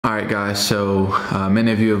Alright guys, so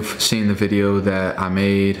many of you have seen the video that I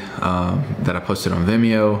made that I posted on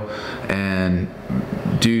Vimeo, and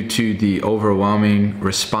due to the overwhelming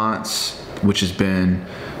response, which has been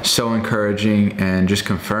so encouraging and just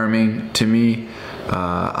confirming to me,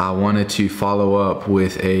 I wanted to follow up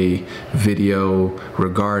with a video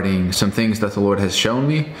regarding some things that the Lord has shown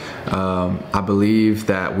me. I believe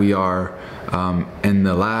that we are in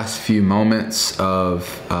the last few moments of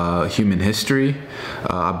human history.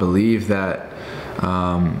 I believe that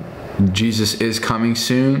Jesus is coming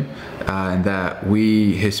soon, and that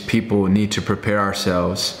we, his people, need to prepare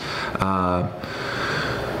ourselves.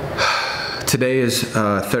 Today is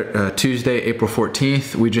Tuesday, April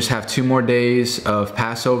 14th. We just have 2 more days of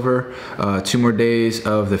Passover, 2 more days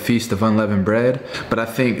of the Feast of Unleavened Bread. But I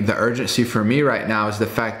think the urgency for me right now is the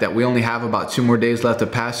fact that we only have about 2 more days left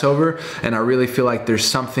of Passover. And I really feel like there's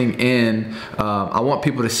something in, I want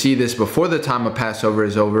people to see this before the time of Passover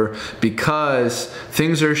is over, because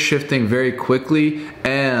things are shifting very quickly.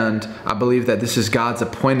 And I believe that this is God's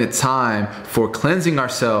appointed time for cleansing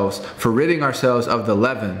ourselves, for ridding ourselves of the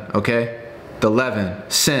leaven, okay? The leaven,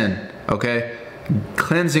 sin, okay?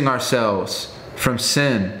 Cleansing ourselves from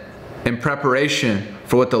sin in preparation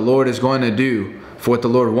for what the Lord is going to do, for what the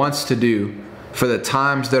Lord wants to do, for the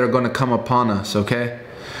times that are going to come upon us, okay?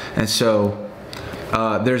 And so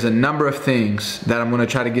there's a number of things that I'm going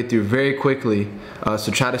to try to get through very quickly,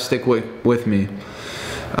 so try to stick with me.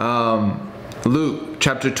 Luke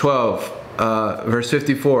chapter 12. Verse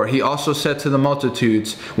 54, he also said to the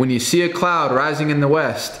multitudes, when you see a cloud rising in the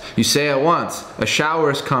west, you say at once, a shower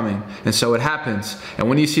is coming, and so it happens. And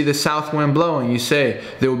when you see the south wind blowing, you say,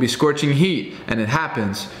 there will be scorching heat, and it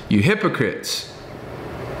happens. You hypocrites!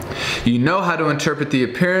 You know how to interpret the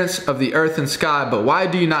appearance of the earth and sky, but why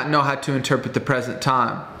do you not know how to interpret the present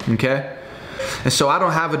time? Okay? And so I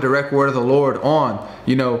don't have a direct word of the Lord on,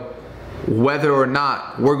 whether or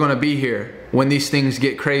not we're going to be here when these things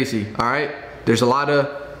get crazy, all right? There's a lot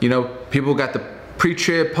of, people got the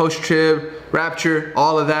pre-trib, post-trib, rapture,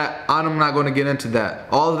 all of that. I'm not going to get into that.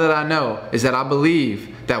 All that I know is that I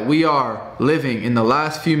believe that we are living in the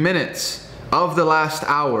last few minutes of the last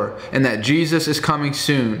hour, and that Jesus is coming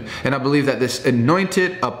soon. And I believe that this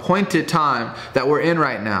anointed, appointed time that we're in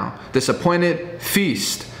right now, this appointed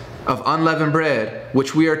feast of unleavened bread,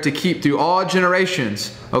 which we are to keep through all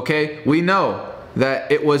generations, okay? We know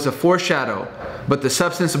that it was a foreshadow, but the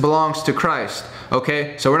substance belongs to Christ,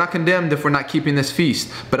 okay? So we're not condemned if we're not keeping this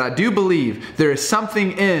feast. But I do believe there is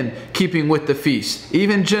something in keeping with the feast.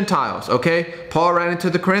 Even Gentiles, okay? Paul writing to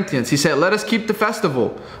the Corinthians, he said, let us keep the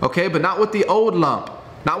festival, okay? But not with the old lump,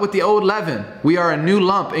 not with the old leaven. We are a new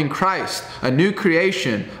lump in Christ, a new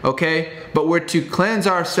creation, okay? But we're to cleanse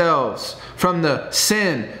ourselves from the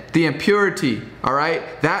sin, the impurity, all right?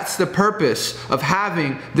 That's the purpose of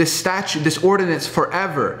having this statute, this ordinance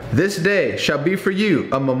forever. This day shall be for you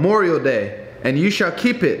a memorial day, and you shall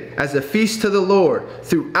keep it as a feast to the Lord.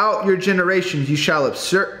 Throughout your generations you shall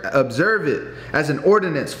observe it as an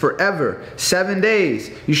ordinance forever. 7 days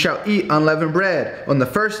you shall eat unleavened bread. On the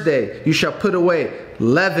first day you shall put away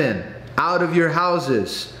leaven out of your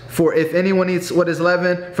houses. For if anyone eats what is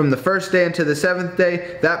leavened from the first day until the 7th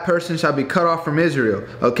day, that person shall be cut off from Israel.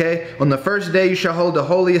 Okay? On the first day you shall hold a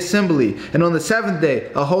holy assembly, and on the 7th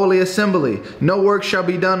day a holy assembly. No work shall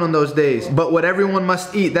be done on those days, but what everyone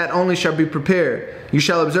must eat, that only shall be prepared. You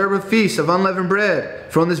shall observe a feast of unleavened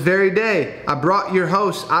bread, for on this very day I brought your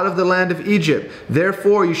hosts out of the land of Egypt.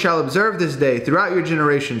 Therefore you shall observe this day throughout your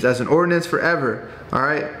generations as an ordinance forever.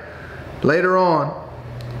 Alright? Later on,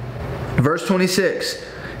 verse 26.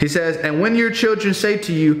 He says, and when your children say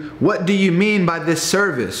to you, what do you mean by this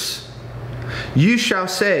service? You shall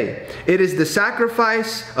say, it is the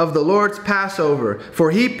sacrifice of the Lord's Passover, for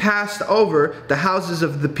he passed over the houses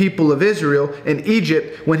of the people of Israel in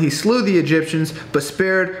Egypt when he slew the Egyptians, but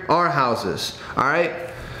spared our houses. All right?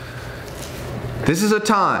 This is a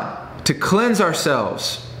time to cleanse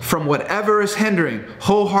ourselves from whatever is hindering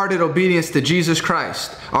wholehearted obedience to Jesus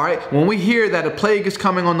Christ. All right? When we hear that a plague is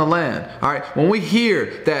coming on the land, all right? When we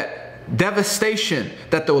hear that devastation,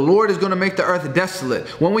 that the Lord is going to make the earth desolate,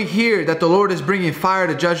 when we hear that the Lord is bringing fire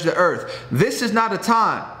to judge the earth, this is not a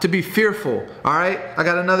time to be fearful. All right? I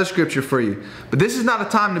got another scripture for you. But this is not a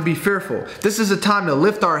time to be fearful. This is a time to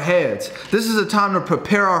lift our heads. This is a time to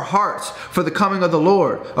prepare our hearts for the coming of the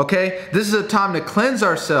Lord. Okay? This is a time to cleanse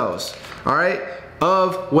ourselves. All right?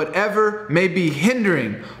 Of whatever may be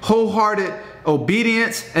hindering wholehearted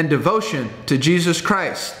obedience and devotion to Jesus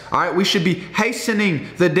Christ. All right, we should be hastening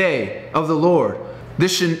the day of the Lord.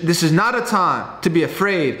 This is not a time to be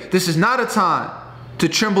afraid. This is not a time to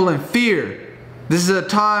tremble in fear. This is a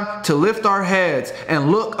time to lift our heads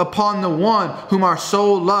and look upon the one whom our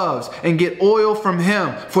soul loves and get oil from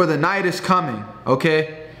him, for the night is coming.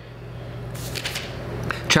 Okay?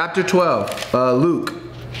 Chapter 12, Luke.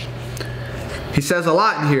 He says a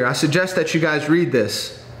lot in here. I suggest that you guys read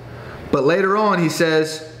this. But later on he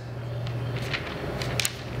says,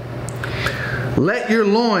 let your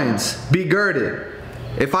loins be girded.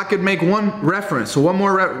 If I could make one reference,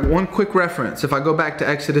 one quick reference, if I go back to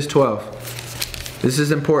Exodus 12. This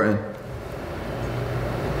is important.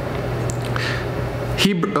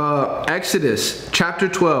 Exodus chapter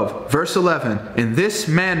 12, verse 11. In this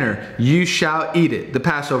manner you shall eat it. The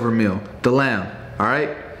Passover meal, the lamb. All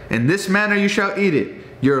right? In this manner you shall eat it.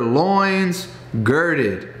 Your loins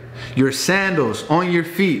girded, your sandals on your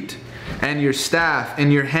feet, and your staff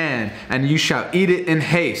in your hand, and you shall eat it in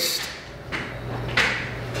haste.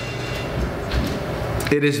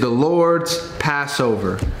 It is the Lord's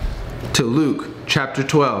Passover. To Luke chapter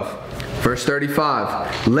 12, verse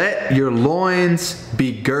 35. Let your loins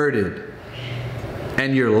be girded,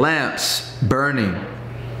 and your lamps burning.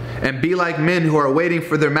 And be like men who are waiting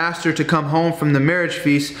for their master to come home from the marriage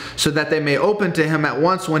feast, so that they may open to him at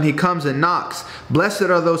once when he comes and knocks. Blessed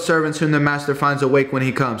are those servants whom the master finds awake when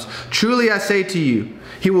he comes. Truly I say to you,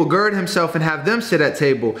 he will gird himself and have them sit at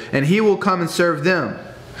table, and he will come and serve them.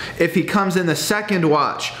 If he comes in the second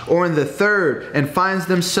watch or in the third and finds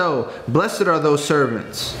them so, blessed are those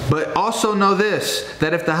servants. But also know this,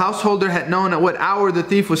 that if the householder had known at what hour the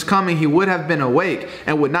thief was coming, he would have been awake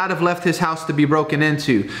and would not have left his house to be broken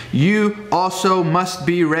into. You also must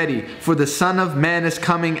be ready, for the Son of Man is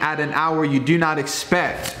coming at an hour you do not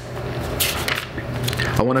expect.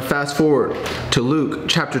 I want to fast forward to Luke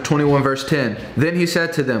chapter 21 verse 10. Then he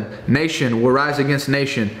said to them, nation will rise against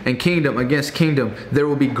nation, and kingdom against kingdom. There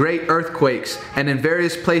will be great earthquakes, and in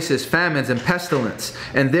various places famines and pestilence.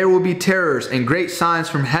 And there will be terrors and great signs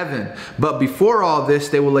from heaven. But before all this,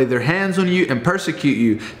 they will lay their hands on you and persecute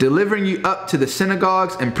you, delivering you up to the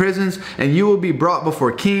synagogues and prisons, and you will be brought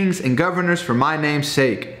before kings and governors for my name's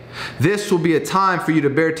sake. This will be a time for you to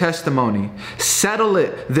bear testimony. Settle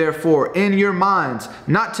it, therefore, in your minds,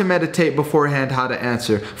 not to meditate beforehand how to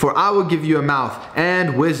answer. For I will give you a mouth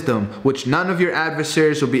and wisdom, which none of your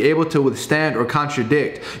adversaries will be able to withstand or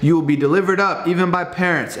contradict. You will be delivered up even by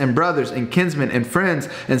parents and brothers and kinsmen and friends,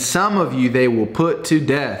 and some of you they will put to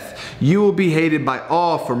death. You will be hated by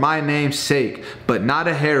all for my name's sake, but not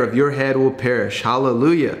a hair of your head will perish.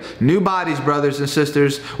 Hallelujah. New bodies, brothers and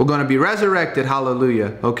sisters. We're going to be resurrected.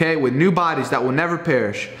 Hallelujah. Okay, with new bodies that will never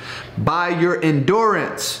perish. By your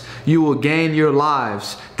endurance, you will gain your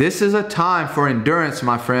lives. This is a time for endurance,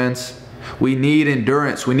 my friends. We need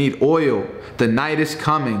endurance. We need oil. The night is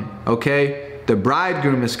coming. Okay, the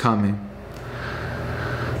bridegroom is coming.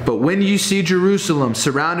 But when you see Jerusalem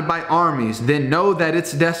surrounded by armies, then know that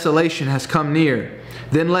its desolation has come near.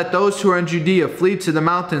 Then let those who are in Judea flee to the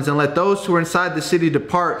mountains, and let those who are inside the city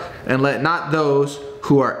depart, and let not those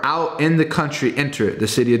who are out in the country enter the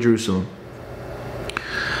city of Jerusalem.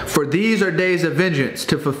 For these are days of vengeance,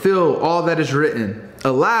 to fulfill all that is written.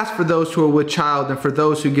 Alas for those who are with child, and for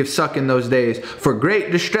those who give suck in those days. For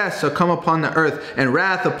great distress shall come upon the earth, and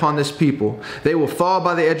wrath upon this people. They will fall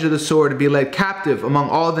by the edge of the sword, and be led captive among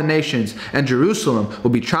all the nations. And Jerusalem will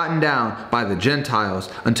be trodden down by the Gentiles,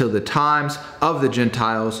 until the times of the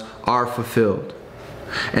Gentiles are fulfilled.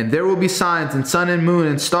 And there will be signs in sun and moon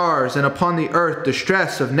and stars, and upon the earth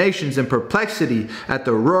distress of nations and perplexity at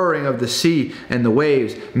the roaring of the sea and the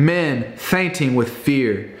waves, men fainting with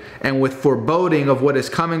fear and with foreboding of what is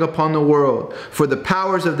coming upon the world. For the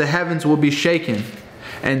powers of the heavens will be shaken.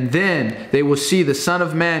 And then they will see the Son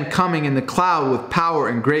of Man coming in the cloud with power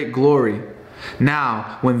and great glory.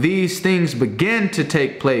 Now, when these things begin to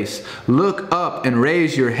take place, look up and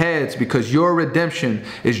raise your heads, because your redemption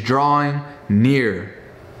is drawing near.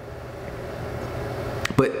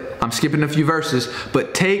 But I'm skipping a few verses.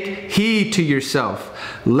 But take heed to yourself,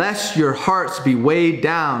 lest your hearts be weighed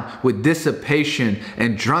down with dissipation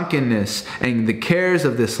and drunkenness and the cares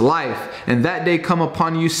of this life, and that day come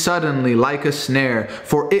upon you suddenly like a snare.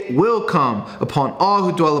 For it will come upon all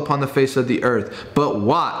who dwell upon the face of the earth. But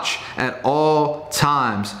watch at all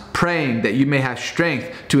times, praying that you may have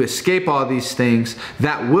strength to escape all these things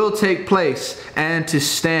that will take place, and to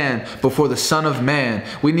stand before the Son of Man.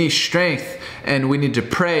 We need strength, and we need to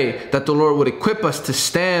pray pray that the Lord would equip us to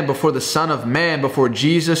stand before the Son of Man, before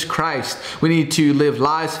Jesus Christ. We need to live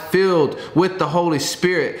lives filled with the Holy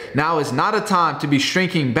Spirit. Now is not a time to be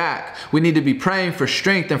shrinking back. We need to be praying for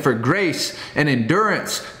strength and for grace and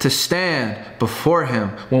endurance to stand before Him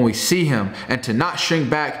when we see Him, and to not shrink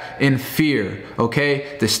back in fear.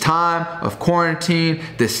 Okay? This time of quarantine,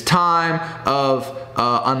 this time of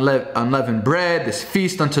unleavened bread, this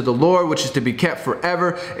feast unto the Lord, which is to be kept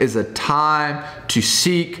forever, is a time to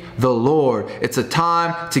seek the Lord. It's a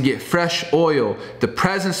time to get fresh oil, the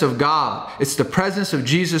presence of God. It's the presence of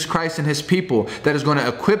Jesus Christ and His people that is going to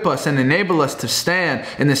equip us and enable us to stand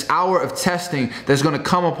in this hour of testing that's going to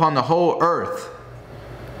come upon the whole earth.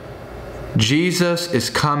 Jesus is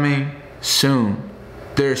coming soon.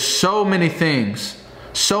 There's so many things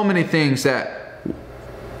that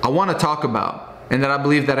I want to talk about, and that I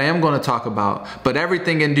believe that I am going to talk about, but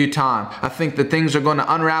everything in due time. I think that things are going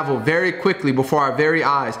to unravel very quickly before our very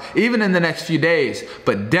eyes, even in the next few days,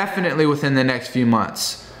 but definitely within the next few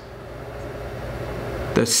months.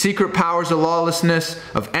 The secret powers of lawlessness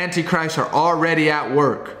of Antichrist are already at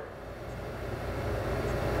work.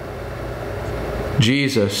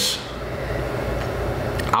 Jesus.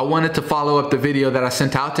 I wanted to follow up the video that I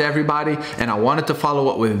sent out to everybody, and I wanted to follow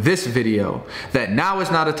up with this video, that now is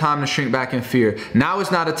not a time to shrink back in fear. Now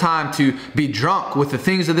is not a time to be drunk with the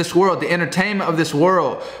things of this world, the entertainment of this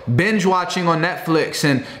world, binge watching on Netflix,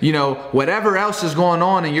 and whatever else is going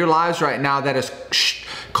on in your lives right now that is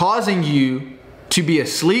causing you to be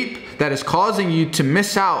asleep, that is causing you to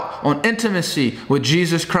miss out on intimacy with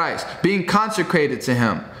Jesus Christ, being consecrated to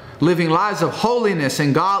Him, living lives of holiness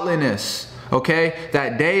and godliness. Okay,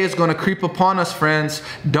 that day is going to creep upon us, friends.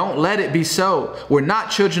 Don't let it be so. We're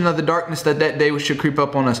not children of the darkness that day should creep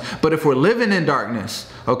up on us. But if we're living in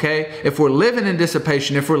darkness, okay, if we're living in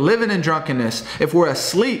dissipation, if we're living in drunkenness, if we're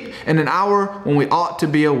asleep in an hour when we ought to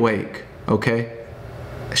be awake, okay,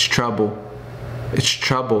 it's trouble. It's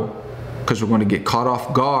trouble, because we're going to get caught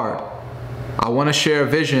off guard. I want to share a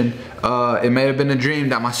vision. It may have been a dream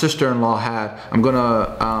that my sister-in-law had. I'm going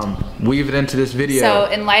to weave it into this video.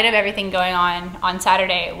 So in light of everything going on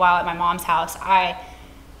Saturday while at my mom's house, I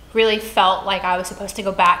really felt like I was supposed to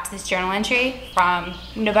go back to this journal entry from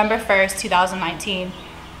November 1st, 2019.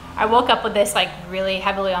 I woke up with this really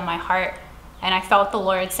heavily on my heart, and I felt the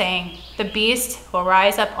Lord saying, the beast will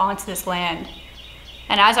rise up onto this land.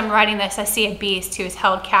 And as I'm writing this, I see a beast who is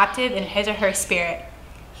held captive in his or her spirit.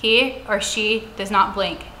 He or she does not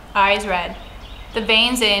blink, eyes red. The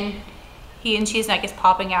veins in he and she's neck is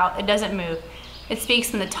popping out. It doesn't move. It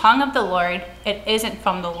speaks in the tongue of the Lord. It isn't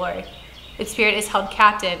from the Lord. Its spirit is held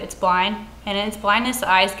captive. It's blind, and in its blindness the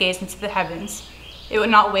eyes gaze into the heavens. It will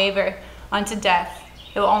not waver unto death.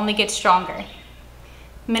 It will only get stronger.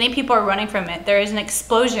 Many people are running from it. There is an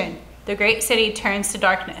explosion. The great city turns to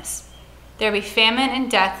darkness. There will be famine and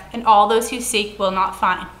death, and all those who seek will not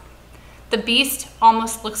find. The beast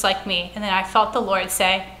almost looks like me, and then I felt the Lord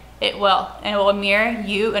say, it will, and it will mirror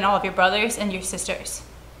you and all of your brothers and your sisters.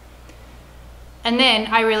 And then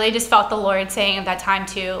I really just felt the Lord saying at that time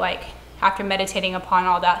too, after meditating upon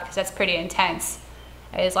all that, because that's pretty intense,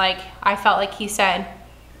 is I felt like He said,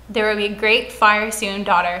 there will be a great fire soon,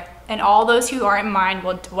 daughter, and all those who are in mine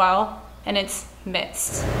will dwell in its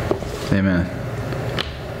midst. Amen.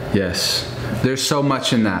 Yes. There's so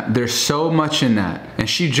much in that. There's so much in that. And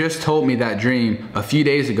she just told me that dream a few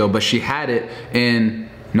days ago, but she had it in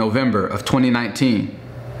November of 2019.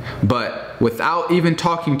 But without even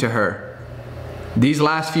talking to her, these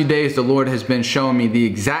last few days, the Lord has been showing me the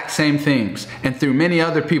exact same things, and through many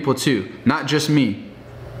other people too, not just me.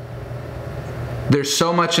 There's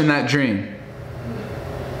so much in that dream.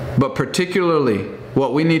 But particularly,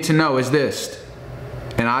 what we need to know is this.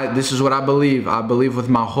 And this is what I believe. I believe with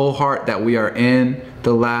my whole heart that we are in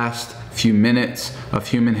the last few minutes of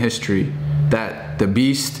human history. That the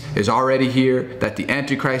beast is already here, that the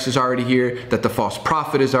Antichrist is already here, that the false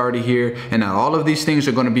prophet is already here, and that all of these things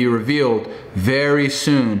are going to be revealed very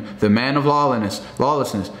soon. The man of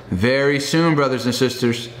lawlessness, very soon, brothers and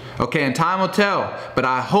sisters. Okay, and time will tell, but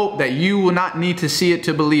I hope that you will not need to see it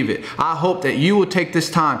to believe it. I hope that you will take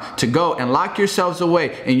this time to go and lock yourselves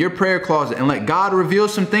away in your prayer closet and let God reveal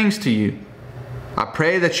some things to you. I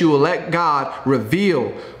pray that you will let God reveal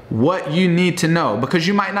what you need to know, because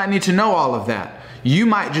you might not need to know all of that. You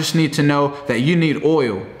might just need to know that you need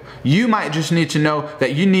oil. You might just need to know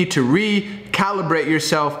that you need to recalibrate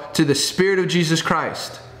yourself to the Spirit of Jesus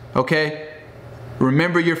Christ. Okay?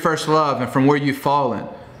 Remember your first love and from where you've fallen.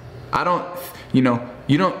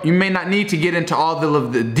 You may not need to get into all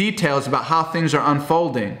of the details about how things are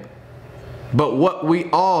unfolding. But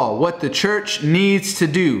what the church needs to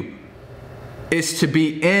do is to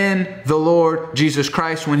be in the Lord Jesus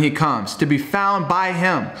Christ when he comes, to be found by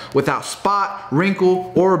him without spot,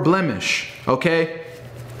 wrinkle, or blemish. Okay?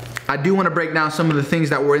 I do want to break down some of the things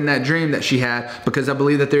that were in that dream that she had, because I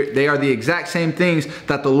believe that they are the exact same things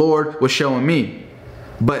that the Lord was showing me.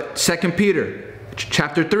 But 2 Peter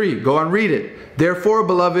chapter 3, go and read it. Therefore,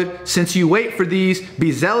 beloved, since you wait for these,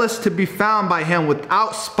 be zealous to be found by him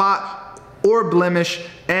without spot or blemish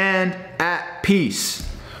and at peace.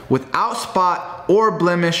 Without spot or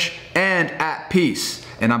blemish and at peace.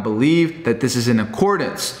 And I believe that this is in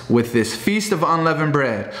accordance with this feast of unleavened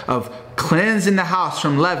bread, of cleansing the house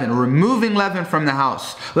from leaven, removing leaven from the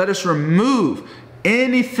house. Let us remove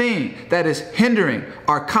anything that is hindering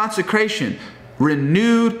our consecration,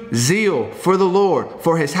 renewed zeal for the Lord,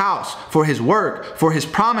 for his house, for his work, for his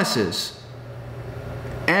promises,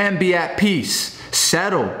 and be at peace.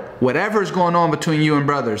 Settle whatever is going on between you and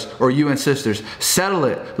brothers or you and sisters. Settle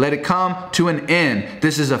it. Let it come to an end.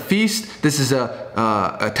 This is a feast. This is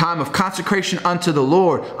a time of consecration unto the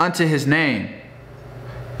Lord, unto his name.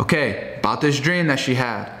 Okay, about this dream that she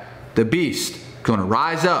had. The beast is going to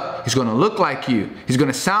rise up. He's going to look like you. He's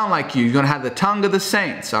going to sound like you. He's going to have the tongue of the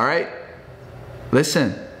saints. All right?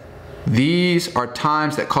 Listen, these are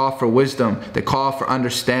times that call for wisdom, that call for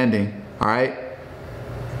understanding. All right?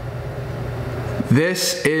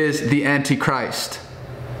 This is the Antichrist.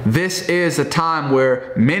 This is a time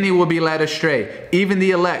where many will be led astray, even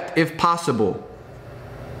the elect, if possible.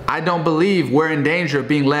 I don't believe we're in danger of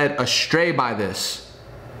being led astray by this.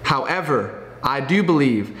 However, I do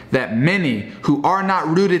believe that many who are not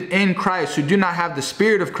rooted in Christ, who do not have the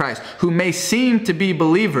Spirit of Christ, who may seem to be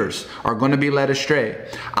believers, are going to be led astray.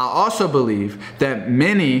 I also believe that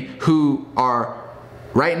many who are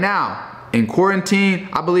right now in quarantine,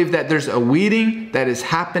 I believe that there's a weeding that is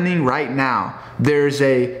happening right now. There's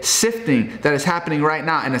a sifting that is happening right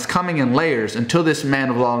now, and it's coming in layers until this man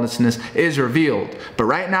of lawlessness is revealed. But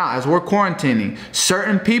right now, as we're quarantining,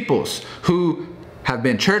 certain peoples who have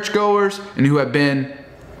been churchgoers and who have been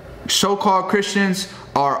so-called Christians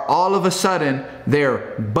are all of a sudden,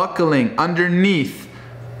 they're buckling underneath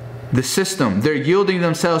the system. They're yielding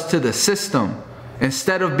themselves to the system.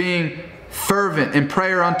 Instead of being fervent in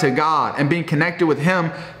prayer unto God and being connected with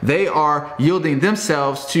him, they are yielding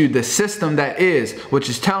themselves to the system that is, which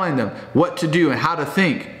is telling them what to do and how to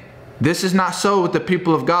think. This is not so with the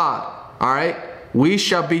people of God. All right? We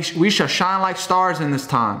shall shine like stars in this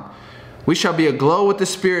time. We shall be aglow with the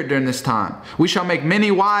Spirit during this time. We shall make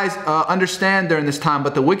many wise understand during this time,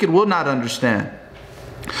 but the wicked will not understand.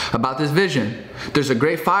 About this vision, there's a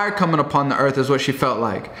great fire coming upon the earth, is what she felt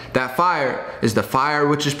like. That fire is the fire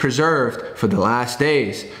which is preserved for the last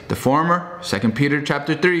days. The former, 2 Peter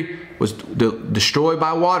chapter 3, was destroyed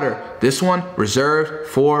by water. This one reserved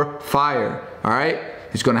for fire. All right?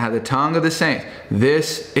 He's going to have the tongue of the saints.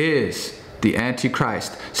 This is the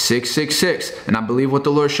Antichrist, 666. And I believe what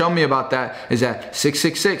the Lord showed me about that is that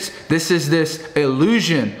 666, this is this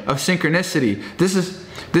illusion of synchronicity. This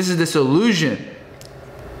is this illusion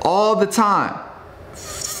all the time.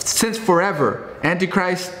 Since forever,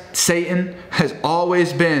 Antichrist, Satan, has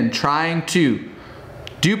always been trying to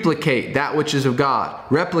duplicate that which is of God,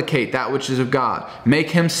 replicate that which is of God, make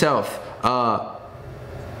himself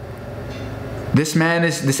this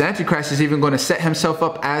Antichrist is even going to set himself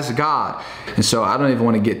up as God. And so I don't even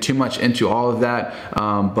want to get too much into all of that.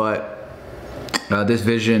 But this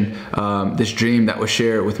vision, this dream that was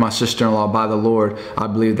shared with my sister-in-law by the Lord, I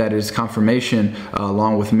believe that is confirmation,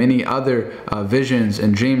 along with many other visions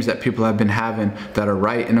and dreams that people have been having that are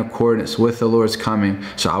right in accordance with the Lord's coming.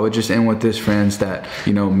 So I would just end with this, friends, that,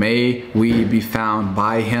 you know, may we be found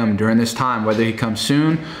by him during this time, whether he comes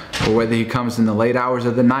soon or whether he comes in the late hours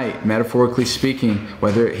of the night, metaphorically speaking,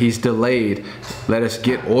 whether he's delayed. Let us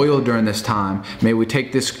get oil during this time. May we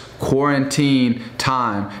take this quarantine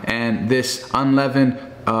time and this unleavened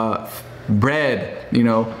bread,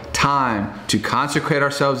 time to consecrate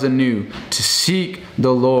ourselves anew, to seek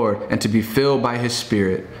the Lord and to be filled by his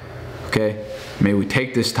Spirit. Okay? May we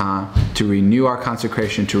take this time to renew our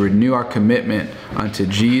consecration, to renew our commitment unto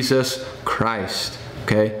Jesus Christ.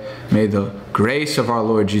 Okay? May the grace of our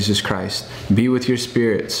Lord Jesus Christ be with your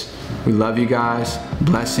spirits. We love you guys.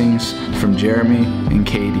 Blessings from Jeremy and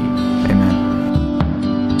Katie.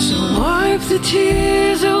 Amen. So wipe the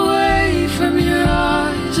tears away.